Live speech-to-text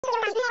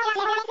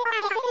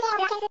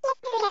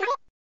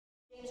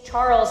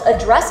Charles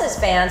addresses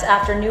fans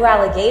after new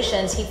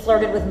allegations he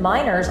flirted with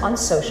minors on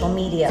social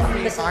media.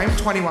 I'm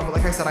 21, but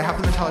like I said, I have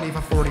the mentality of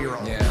a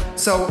 40-year-old. Yeah.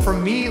 So for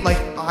me, like,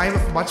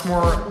 I'm much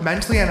more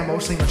mentally and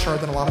emotionally mature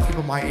than a lot of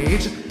people my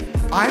age.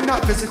 I'm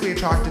not physically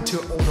attracted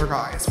to older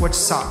guys, which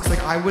sucks.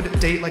 Like, I would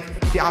date like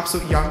the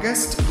absolute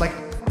youngest, like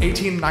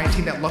 18,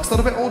 19 that looks a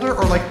little bit older,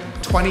 or like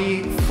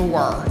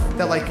 24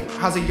 that like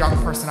has a young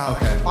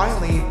personality. Okay.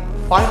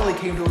 Finally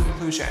came to a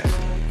conclusion.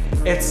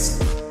 It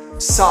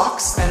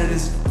sucks and it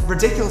is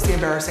ridiculously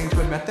embarrassing to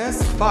admit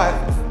this, but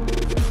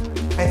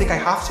I think I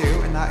have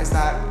to, and that is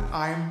that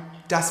I'm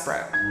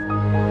desperate.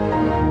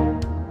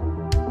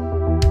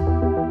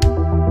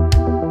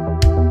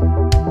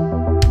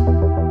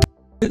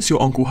 It's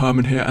your Uncle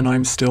Herman here, and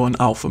I'm still an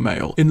alpha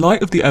male. In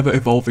light of the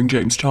ever-evolving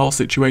James Charles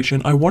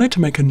situation, I wanted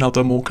to make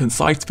another more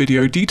concise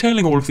video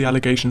detailing all of the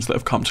allegations that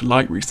have come to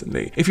light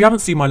recently. If you haven't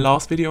seen my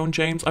last video on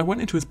James, I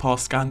went into his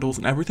past scandals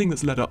and everything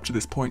that's led up to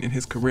this point in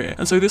his career,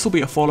 and so this will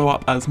be a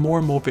follow-up as more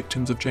and more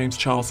victims of James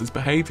Charles's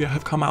behaviour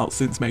have come out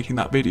since making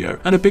that video,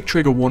 and a big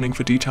trigger warning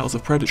for details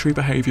of predatory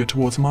behaviour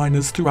towards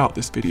minors throughout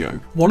this video.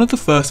 One of the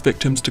first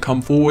victims to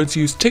come forwards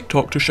used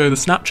TikTok to show the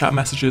Snapchat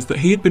messages that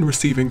he had been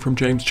receiving from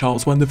James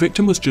Charles when the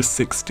victim was just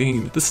 16.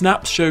 The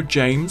snaps showed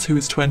James, who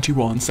is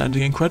 21,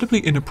 sending incredibly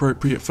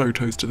inappropriate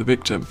photos to the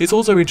victim. It's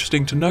also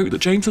interesting to note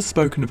that James has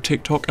spoken of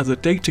TikTok as a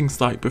dating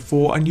site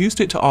before and used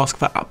it to ask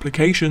for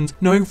applications,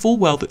 knowing full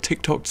well that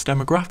TikTok's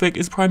demographic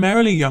is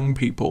primarily young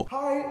people.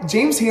 Hi,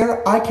 James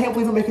here. I can't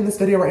believe I'm making this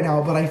video right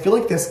now, but I feel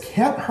like this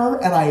can't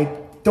hurt, and I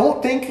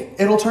don't think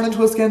it'll turn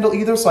into a scandal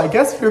either, so I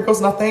guess here goes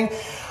nothing.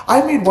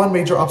 I made one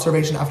major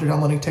observation after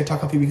downloading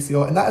TikTok a few weeks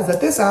ago, and that is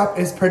that this app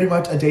is pretty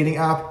much a dating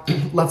app.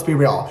 Let's be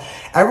real.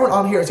 Everyone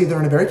on here is either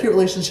in a very cute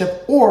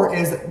relationship or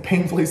is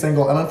painfully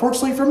single, and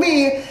unfortunately for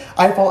me,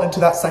 I fall into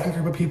that second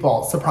group of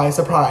people. Surprise,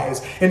 surprise.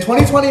 In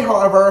 2020,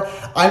 however,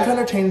 I'm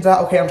trying to change that.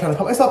 Okay, I'm trying to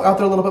put myself out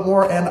there a little bit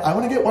more, and I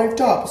want to get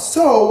wiped up.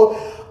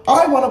 So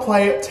I want to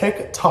play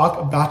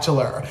TikTok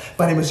Bachelor.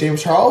 My name is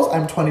James Charles.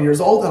 I'm 20 years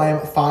old and I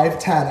am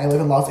 5'10". I live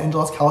in Los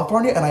Angeles,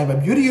 California, and I am a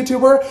beauty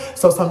YouTuber.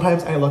 So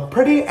sometimes I look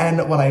pretty,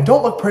 and when I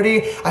don't look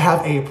pretty, I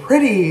have a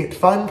pretty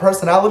fun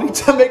personality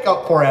to make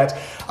up for it.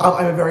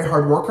 I'm a very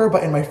hard worker,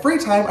 but in my free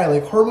time, I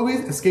like horror movies,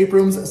 escape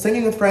rooms,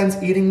 singing with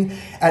friends, eating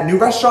at new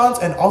restaurants,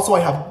 and also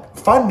I have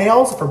fun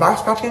nails for back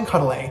scratching and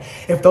cuddling.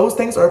 If those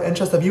things are of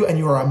interest of you and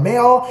you are a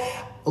male,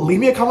 leave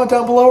me a comment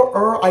down below,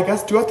 or I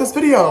guess duet this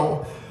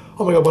video.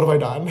 Oh my god, what have I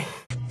done?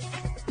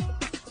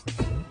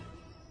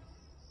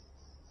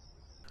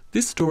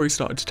 This story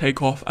started to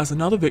take off as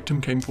another victim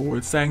came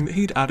forward saying that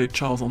he'd added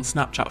Charles on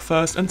Snapchat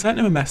first and sent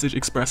him a message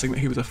expressing that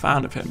he was a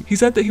fan of him. He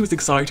said that he was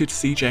excited to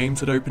see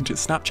James had opened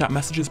his Snapchat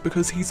messages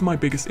because he's my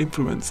biggest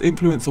influence.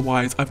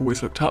 Influencer-wise, I've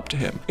always looked up to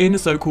him. In a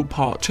so-called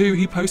part 2,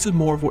 he posted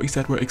more of what he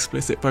said were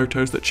explicit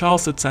photos that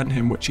Charles had sent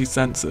him, which he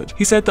censored.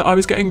 He said that I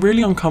was getting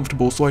really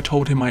uncomfortable, so I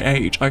told him my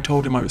age. I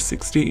told him I was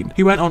 16.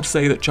 He went on to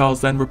say that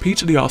Charles then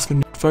repeatedly asked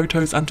for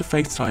photos and to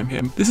FaceTime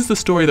him. This is the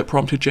story that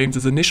prompted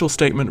James's initial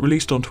statement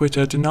released on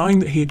Twitter denying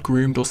that he had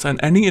groomed or sent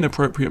any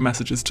inappropriate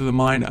messages to the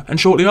minor, and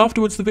shortly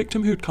afterwards the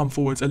victim who'd come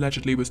forwards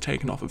allegedly was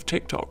taken off of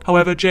TikTok.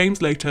 However,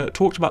 James later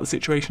talked about the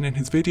situation in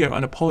his video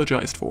and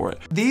apologized for it.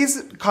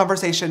 These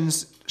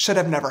conversations should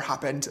have never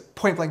happened,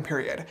 point blank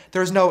period.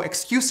 There's no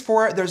excuse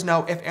for it, there's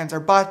no ifs, ands, or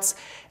buts,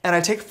 and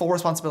I take full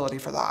responsibility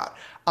for that.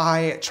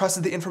 I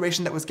trusted the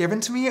information that was given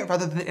to me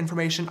rather than the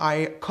information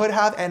I could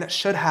have and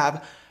should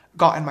have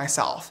gotten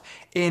myself.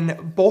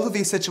 In both of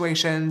these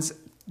situations,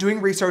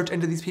 doing research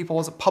into these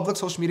people's public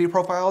social media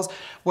profiles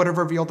would have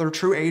revealed their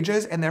true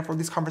ages, and therefore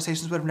these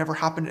conversations would have never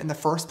happened in the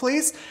first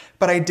place,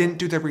 but I didn't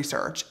do the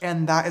research,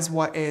 and that is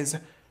what is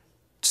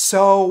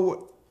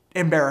so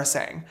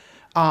embarrassing.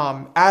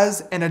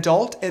 As an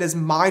adult, it is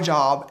my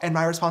job and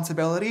my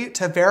responsibility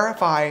to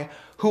verify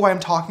who I'm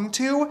talking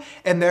to,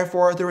 and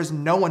therefore there is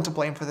no one to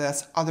blame for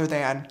this other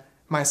than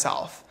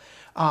myself.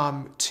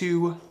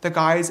 To the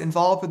guys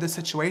involved with this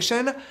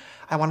situation,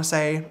 I want to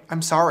say,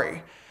 I'm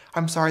sorry.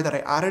 I'm sorry that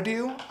I added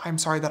you, I'm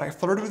sorry that I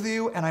flirted with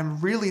you, and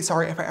I'm really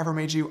sorry if I ever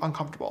made you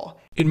uncomfortable.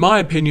 In my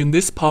opinion,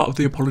 this part of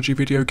the apology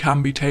video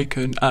can be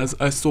taken as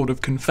a sort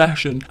of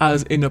confession,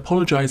 as in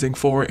apologizing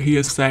for it, he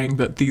is saying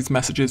that these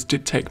messages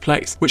did take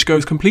place, which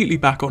goes completely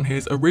back on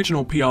his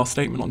original PR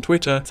statement on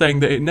Twitter,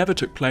 saying that it never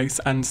took place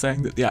and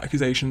saying that the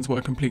accusations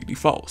were completely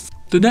false.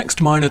 The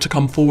next minor to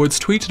come forwards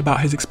tweeted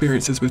about his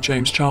experiences with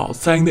James Charles,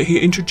 saying that he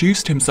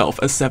introduced himself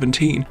as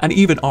 17, and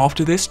even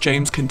after this,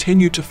 James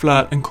continued to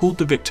flirt and called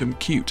the victim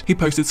cute. He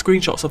posted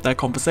screenshots of their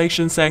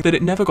conversation saying that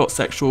it never got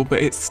sexual,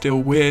 but it's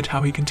still weird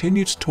how he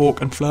continued to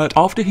talk and flirt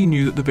after he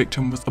knew that the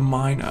victim was a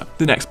minor.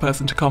 The next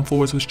person to come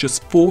forward was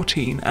just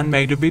 14 and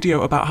made a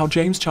video about how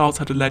James Charles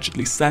had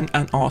allegedly sent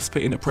and asked for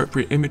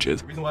inappropriate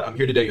images. The reason why I'm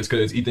here today is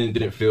because Ethan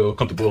didn't feel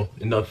comfortable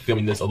enough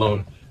filming this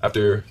alone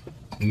after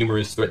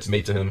numerous threats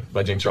made to him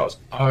by James Charles.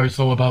 Alright,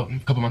 so about a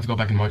couple months ago,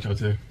 back in March, I would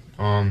say,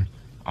 one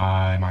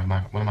of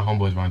my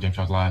homeboys were on James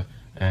Charles Live,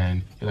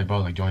 and he's like, bro,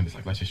 like, join this,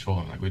 like, let's just troll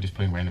him. Like, we're just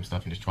putting random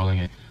stuff and just trolling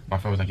it. My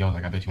friend was like, yo,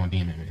 like, I bet you want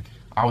DM him.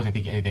 I wasn't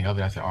thinking anything of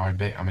it. I said, all right,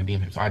 bet I'm gonna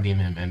DM him. So I DM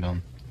him, and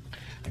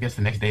I guess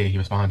the next day he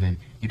responds and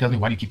he tells me,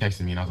 why do you keep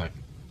texting me? And I was like,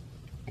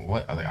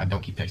 what? I was like, I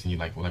don't keep texting you.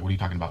 Like, what are you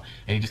talking about?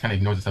 And he just kind of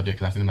ignores the subject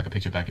because I sent him like a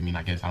picture back of me. And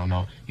I guess, I don't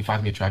know, he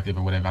finds me attractive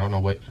or whatever. I don't know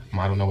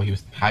what he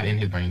was hiding in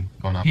his brain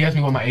going on. He asked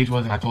me what my age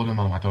was, and I told him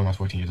I was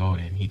 14 years old,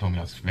 and he told me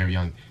I was very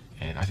young.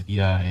 And I said,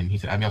 yeah, and he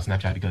said, add me on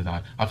Snapchat because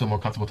I feel more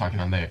comfortable talking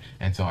on there.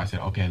 And so I said,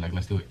 okay, like,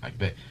 let's do it, like,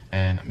 bet.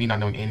 And me not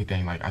knowing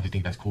anything, like, I just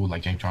think that's cool,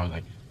 like, James Charles,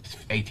 like,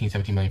 18,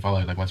 17 million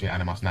followers, like, once we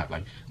add him on Snap,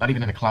 like, not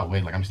even in a clout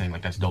way, like, I'm just saying,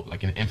 like, that's dope,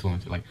 like, in an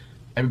influencer, like,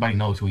 everybody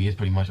knows who he is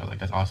pretty much. I was like,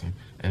 that's awesome.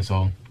 And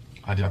so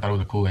I thought it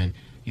was cool, and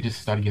he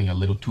just started getting a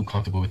little too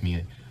comfortable with me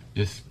and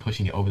just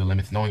pushing it over the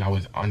limits, knowing I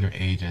was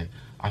underage. And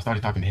I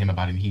started talking to him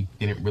about it, and he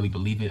didn't really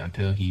believe it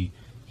until he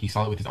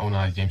saw it with his own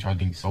eyes, James Charles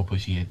being so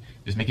pushy and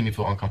just making me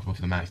feel uncomfortable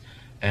to the max.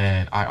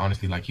 And I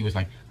honestly, like, he was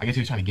like, I guess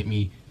he was trying to get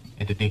me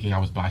into thinking I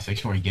was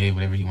bisexual or gay,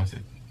 whatever y'all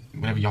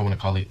want to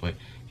call it. But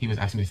he was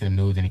asking me to send him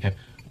nudes, and he kept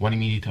wanting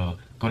me to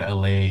go to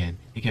LA, and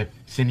he kept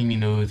sending me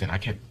nudes, and I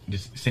kept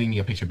just sending me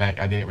a picture back.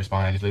 I didn't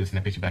respond. I just let him send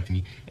a picture back to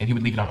me, and he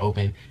would leave it on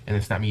open, and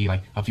then snap me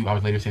like a few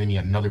hours later, sending me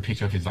another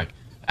picture of his like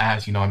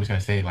ass. You know, I'm just gonna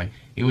say, like,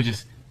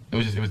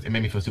 it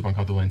made me feel super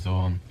uncomfortable. And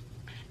so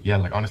yeah,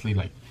 like, honestly,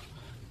 like,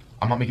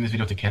 I'm not making this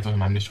video to cancel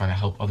him. I'm just trying to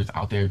help others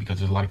out there because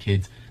there's a lot of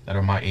kids that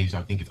are my age that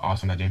I think it's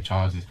awesome that James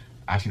Charles is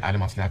asking to add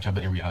him on Snapchat,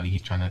 but in reality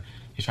he's trying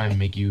to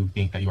make you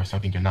think that you are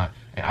something you're not.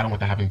 And I don't want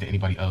that happening to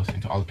anybody else.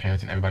 And to all the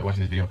parents and everybody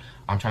watching this video,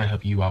 I'm trying to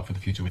help you out for the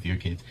future with your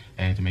kids,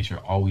 and to make sure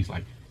always,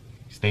 like,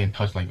 stay in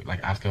touch, like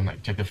ask them,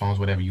 like, check their phones,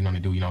 whatever you want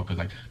to do, you know, because,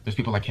 like, there's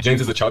people like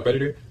James is a child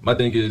predator. My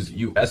thing is,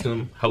 you asked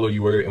him how old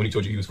you were, and when he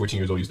told you he was 14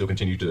 years old, you still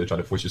continue to try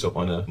to force yourself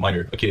on a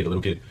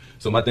little kid.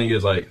 So my thing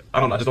is, like, I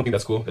don't know, I just don't think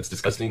that's cool. That's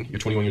disgusting. You're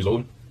 21 years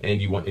old,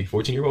 and you want a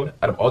 14-year-old?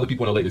 Out of all the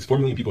people in LA, there's 4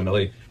 million people in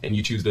LA, and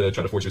you choose to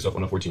try to force yourself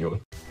on a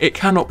 14-year-old. It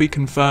cannot be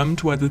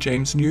confirmed whether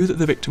James knew that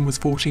the victim was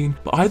 14,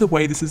 but either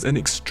way, this is an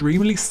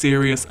extremely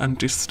serious and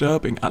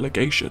disturbing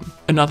allegation.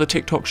 Another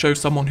TikTok shows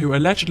someone who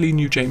allegedly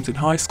knew James in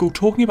high school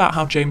talking about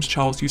how James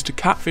Charles used to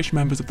catfish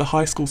members of the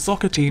high school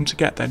soccer team to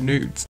get their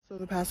nudes. So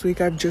the past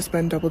week I've just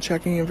been double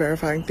checking and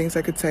verifying things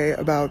I could say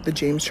about the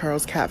James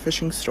Charles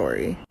catfishing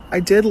story. I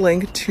did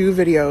link 2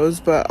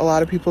 videos, but a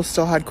lot of people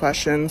still had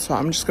questions, so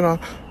I'm just gonna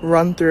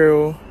run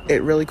through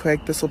it really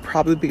quick. This will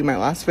probably be my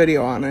last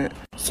video on it.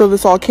 So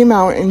this all came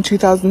out in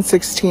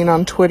 2016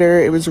 on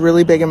Twitter. It was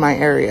really big in my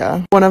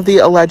area. One of the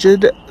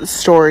alleged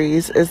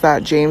stories is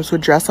that James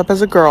would dress up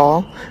as a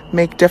girl,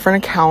 make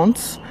different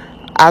accounts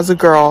as a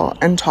girl,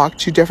 and talk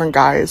to different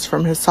guys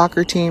from his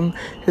soccer team,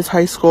 his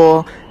high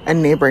school,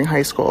 and neighboring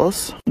high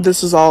schools.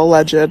 This is all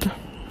alleged.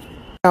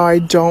 Now, I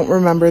don't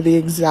remember the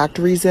exact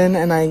reason,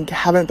 and I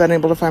haven't been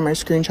able to find my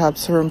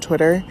screenshots from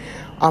Twitter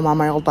on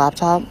my old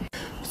laptop.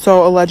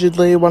 So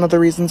allegedly, one of the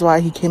reasons why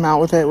he came out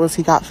with it was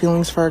he got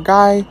feelings for a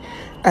guy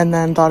and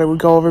then thought it would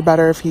go over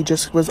better if he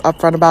just was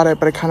upfront about it,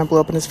 but it kind of blew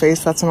up in his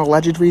face. That's an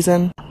alleged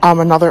reason.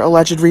 Another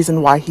alleged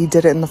reason why he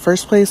did it in the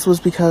first place was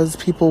because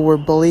people were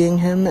bullying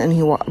him,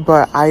 and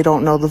but I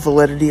don't know the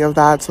validity of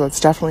that, so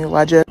that's definitely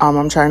alleged.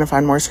 I'm trying to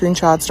find more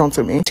screenshots. Don't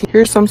sue me.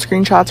 Here's some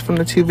screenshots from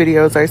the 2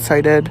 videos I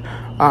cited.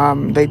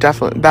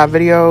 That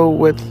video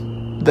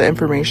with the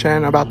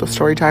information about the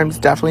story times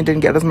definitely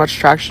didn't get as much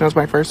traction as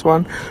my first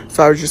one,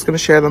 so I was just going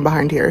to share them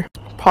behind here.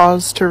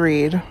 Pause to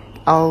read.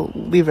 I'll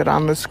leave it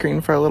on the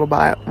screen for a little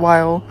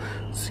while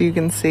so you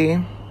can see.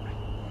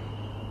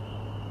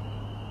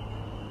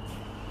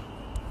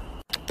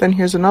 Then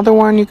here's another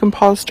one you can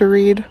pause to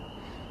read.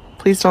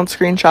 Please don't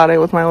screenshot it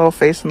with my little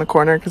face in the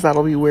corner because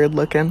that'll be weird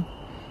looking.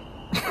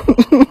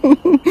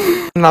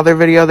 Another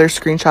video, there's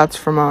screenshots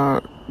from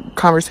a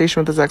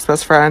conversation with his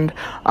ex-best friend.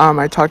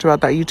 I talked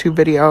about that YouTube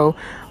video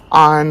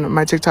on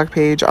my TikTok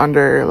page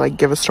under, like,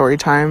 give a story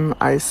time.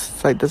 I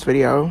cite this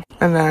video.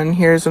 And then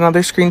here's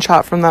another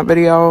screenshot from that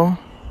video.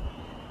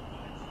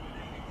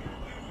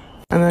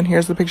 And then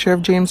here's the picture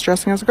of James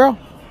dressing as a girl.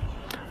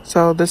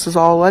 So this is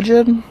all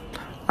alleged.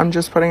 I'm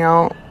just putting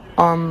out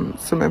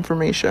some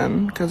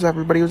information because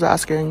everybody was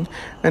asking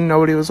and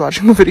nobody was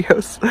watching the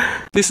videos.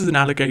 This is an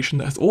allegation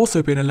that has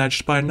also been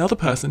alleged by another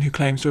person who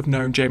claims to have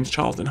known James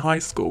Charles in high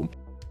school.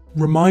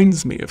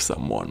 Reminds me of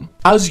someone.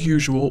 As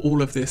usual,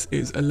 all of this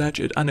is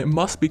alleged, and it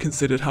must be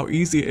considered how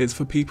easy it is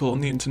for people on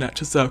the internet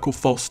to circle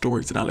false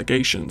stories and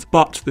allegations,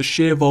 but the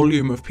sheer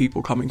volume of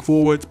people coming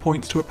forward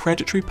points to a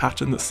predatory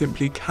pattern that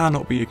simply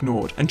cannot be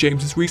ignored, and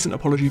James's recent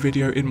apology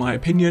video, in my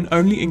opinion,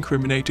 only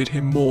incriminated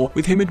him more,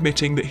 with him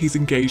admitting that he's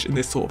engaged in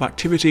this sort of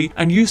activity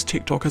and used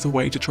TikTok as a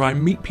way to try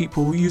and meet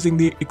people using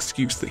the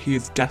excuse that he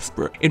is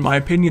desperate. In my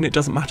opinion, it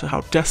doesn't matter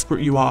how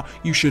desperate you are,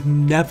 you should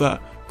never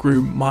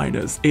groom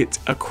minors. It's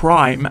a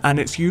crime, and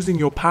it's using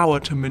your power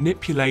to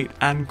manipulate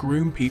and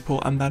groom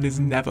people, and that is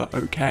never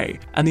okay.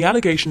 And the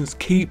allegations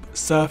keep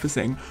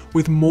surfacing,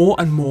 with more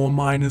and more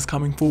minors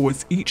coming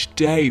forwards each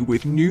day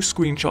with new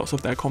screenshots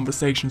of their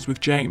conversations with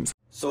James.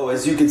 So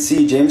as you can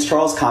see, James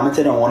Charles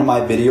commented on one of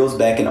my videos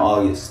back in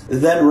August.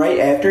 Then right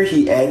after,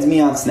 he adds me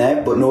on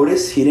Snap, but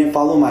notice he didn't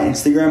follow my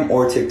Instagram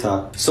or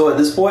TikTok. So at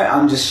this point,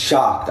 I'm just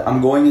shocked.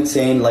 I'm going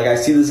insane. Like, I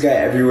see this guy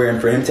everywhere,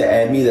 and for him to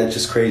add me, that's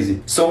just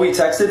crazy. So we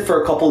texted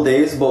for a couple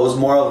days, but it was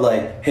more of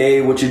like, hey,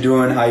 what you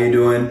doing? How you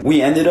doing?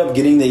 We ended up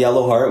getting the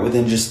yellow heart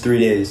within just 3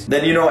 days.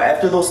 Then, you know,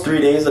 after those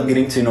 3 days of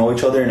getting to know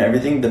each other and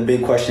everything, the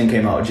big question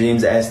came out.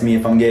 James asked me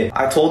if I'm gay.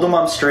 I told him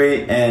I'm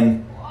straight,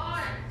 and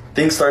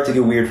things start to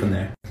get weird from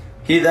there.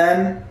 He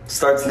then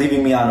starts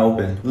leaving me on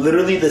open.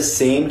 Literally the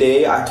same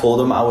day I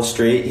told him I was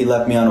straight, he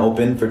left me on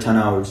open for 10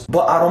 hours.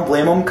 But I don't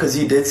blame him, because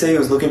he did say he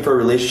was looking for a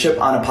relationship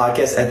on a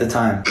podcast at the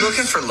time.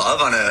 Looking for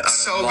love on a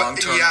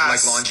long-term,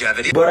 like,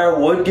 longevity. But I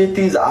would get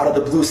these out of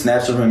the blue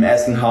snaps from him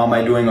asking how am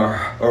I doing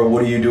or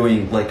what are you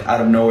doing, like,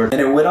 out of nowhere. And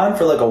it went on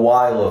for like a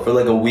while, for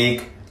like a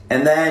week.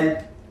 And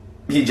then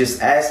he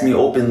just asked me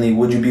openly,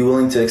 would you be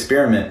willing to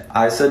experiment?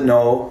 I said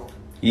no.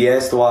 He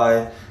asked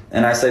why.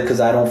 And I said,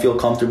 because I don't feel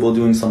comfortable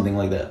doing something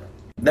like that.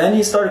 Then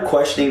he started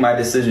questioning my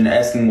decision,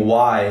 asking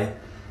why,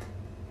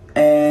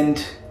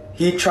 and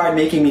he tried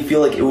making me feel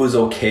like it was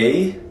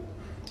okay.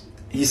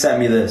 He sent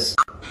me this.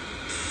 What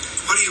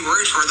are you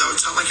worried for, though?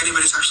 It's not like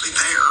anybody's actually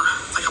there,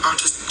 like about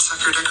to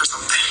suck your dick or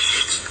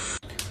something.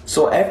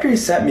 So after he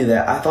sent me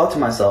that, I thought to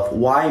myself,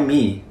 why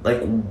me?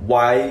 Like,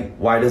 why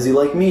does he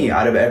like me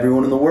out of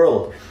everyone in the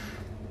world?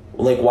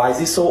 Like, why is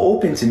he so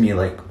open to me?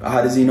 Like,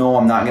 how does he know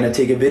I'm not going to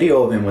take a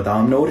video of him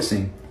without him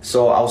noticing?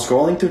 So I was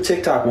scrolling through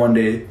TikTok one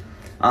day,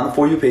 on the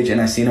For You page,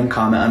 and I seen him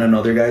comment on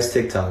another guy's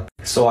TikTok.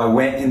 So I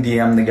went and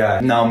DM'd the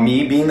guy. Now,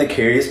 me being the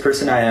curious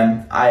person I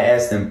am, I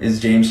asked him, is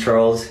James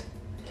Charles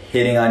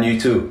hitting on you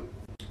too?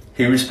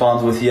 He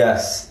responds with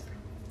yes.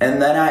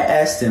 And then I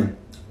asked him,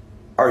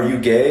 are you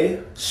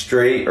gay,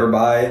 straight, or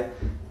bi?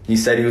 He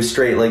said he was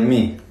straight like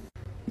me.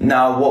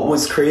 Now, what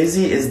was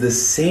crazy is the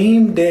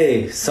same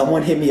day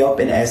someone hit me up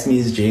and asked me,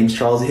 is James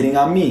Charles hitting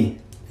on me?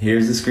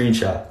 Here's the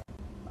screenshot.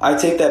 I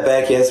take that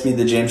back. He asked me,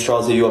 did James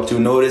Charles hit you up too?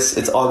 Notice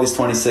it's August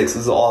 26th. This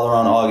is all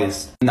around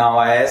August. Now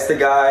I asked the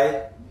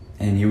guy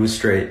and he was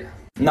straight.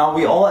 Now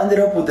we all ended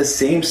up with the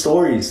same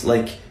stories.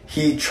 Like,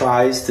 he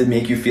tries to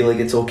make you feel like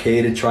it's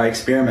okay to try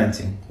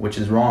experimenting, which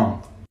is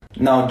wrong.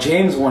 Now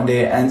James one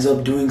day ends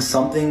up doing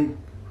something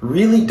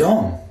really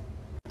dumb.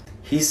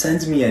 He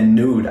sends me a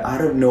nude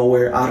out of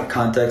nowhere, out of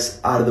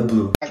context, out of the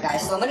blue. Alright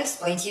guys, so I'm gonna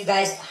explain to you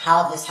guys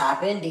how this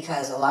happened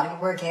because a lot of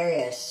people are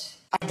curious.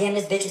 I damn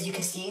this bitch, as you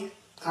can see.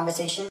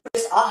 Conversation.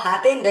 This all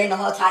happened during the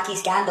whole Taki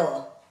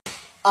scandal.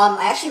 I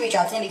actually reached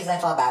out to him because I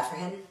felt bad for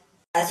him.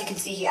 As you can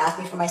see, he asked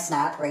me for my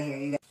snap right here.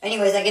 You guys.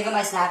 Anyways, I give him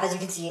my snap. As you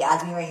can see, he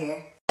adds me right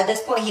here. At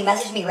this point, he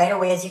messaged me right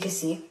away, as you can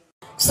see.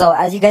 So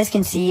as you guys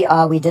can see,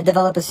 we did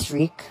develop a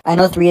streak. I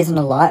know 3 isn't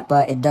a lot,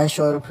 but it does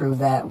show to prove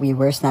that we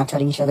were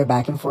Snapchatting each other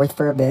back and forth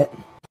for a bit.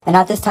 And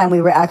at this time, we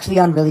were actually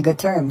on really good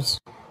terms.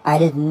 I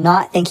did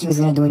not think he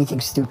was gonna do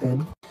anything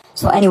stupid.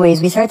 So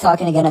anyways, we started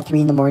talking again at 3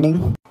 in the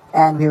morning,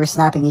 and we were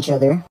snapping each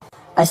other.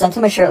 I sent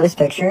him a shirtless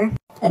picture,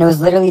 and it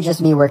was literally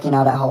just me working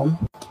out at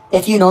home.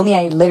 If you know me,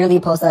 I literally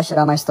post that shit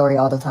on my story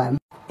all the time.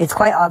 It's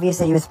quite obvious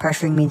that he was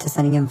pressuring me into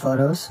sending him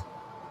photos.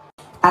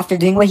 After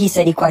doing what he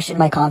said, he questioned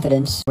my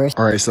confidence.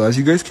 Alright, so as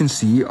you guys can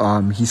see,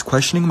 he's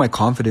questioning my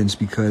confidence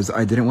because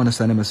I didn't want to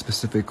send him a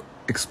specific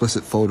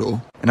explicit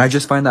photo. And I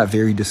just find that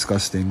very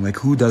disgusting. Like,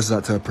 who does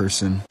that to a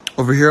person?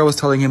 Over here, I was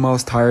telling him I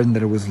was tired and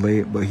that it was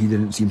late, but he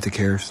didn't seem to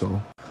care,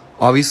 so...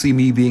 Obviously,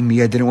 me being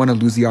me, I didn't want to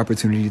lose the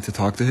opportunity to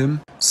talk to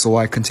him, so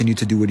I continued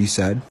to do what he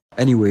said.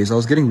 Anyways, I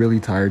was getting really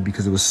tired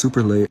because it was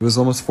super late. It was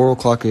almost 4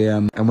 o'clock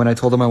a.m. and when I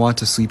told him I wanted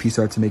to sleep, he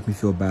started to make me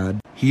feel bad.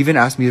 He even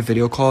asked me to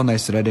video call and I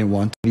said I didn't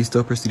want to. He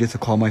still proceeded to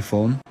call my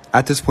phone.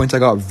 At this point, I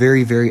got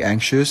very, very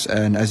anxious,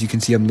 and as you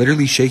can see, I'm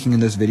literally shaking in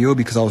this video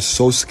because I was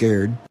so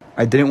scared.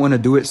 I didn't want to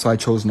do it, so I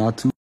chose not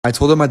to. I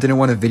told him I didn't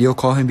want to video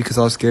call him because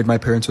I was scared my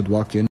parents would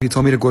walk in. He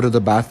told me to go to the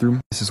bathroom.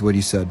 This is what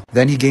he said.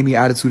 Then he gave me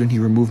attitude and he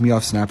removed me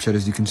off Snapchat,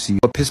 as you can see.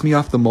 What pissed me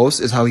off the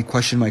most is how he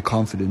questioned my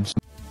confidence.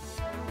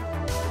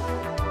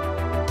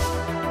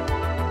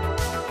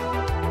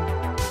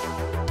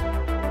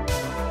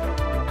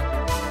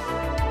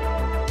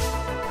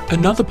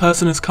 Another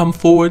person has come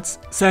forwards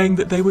saying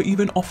that they were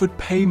even offered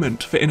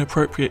payment for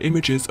inappropriate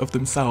images of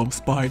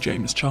themselves by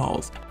James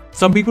Charles.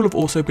 Some people have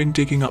also been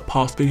digging up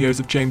past videos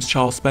of James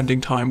Charles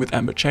spending time with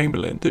Emma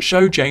Chamberlain that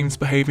show James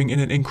behaving in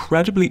an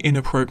incredibly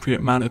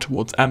inappropriate manner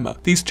towards Emma.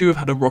 These two have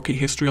had a rocky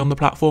history on the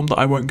platform that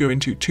I won't go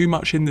into too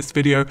much in this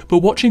video, but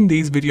watching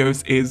these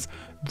videos is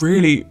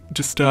really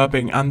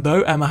disturbing, and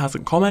though Emma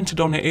hasn't commented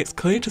on it, it's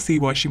clear to see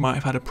why she might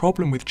have had a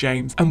problem with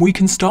James, and we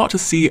can start to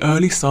see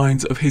early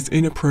signs of his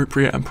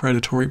inappropriate and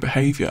predatory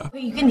behaviour.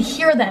 You can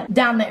hear them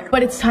down there,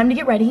 but it's time to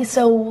get ready,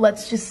 so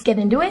let's just get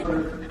into it.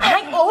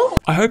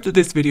 I hope that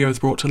this video has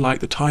brought to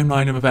light the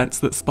timeline of events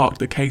that sparked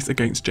the case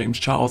against James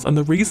Charles and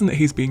the reason that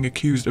he's being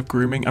accused of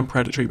grooming and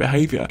predatory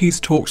behaviour.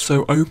 He's talked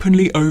so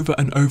openly over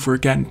and over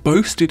again,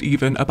 boasted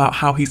even about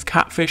how he's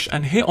catfished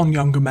and hit on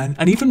younger men,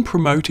 and even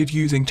promoted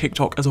using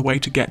TikTok as a way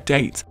to get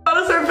dates.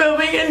 I start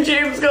filming and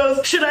James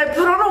goes, should I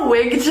put on a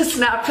wig to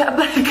Snapchat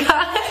that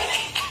guy?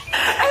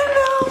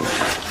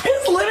 And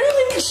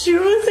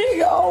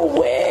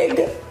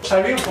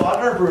Should I be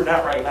blonde or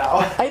brunette right now?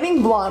 I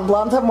think blonde.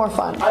 Blondes have more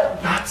fun.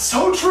 That's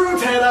so true,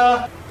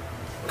 Tana.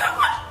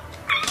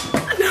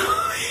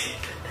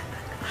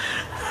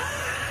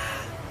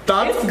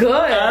 That's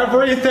good.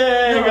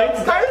 Everything.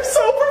 I'm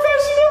so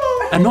professional.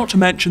 And not to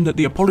mention that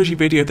the apology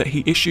video that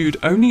he issued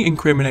only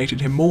incriminated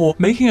him more.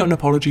 Making an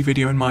apology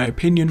video, in my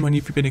opinion, when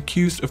you've been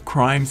accused of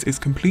crimes is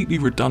completely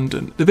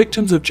redundant. The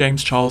victims of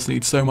James Charles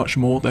need so much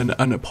more than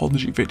an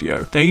apology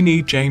video. They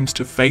need James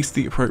to face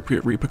the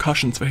appropriate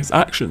repercussions for his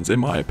actions, in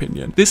my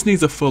opinion. This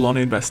needs a full-on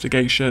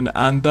investigation,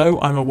 and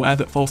though I'm aware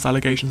that false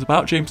allegations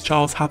about James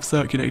Charles have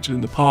circulated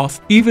in the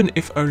past, even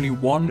if only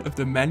one of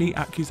the many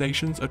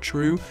accusations are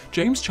true,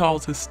 James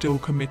Charles has still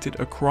committed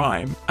a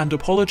crime and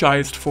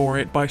apologized for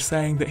it by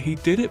saying that he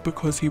did it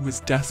because he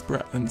was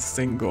desperate and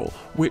single,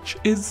 which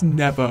is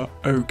never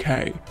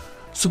okay.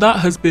 So that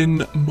has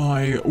been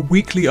my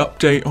weekly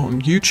update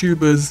on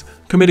YouTubers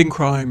committing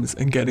crimes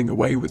and getting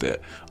away with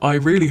it. I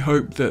really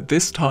hope that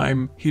this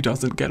time he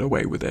doesn't get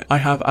away with it. I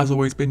have, as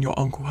always, been your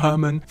Uncle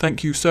Herman.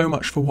 Thank you so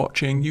much for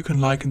watching. You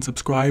can like and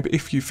subscribe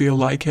if you feel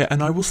like it,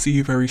 and I will see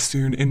you very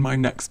soon in my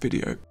next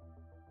video.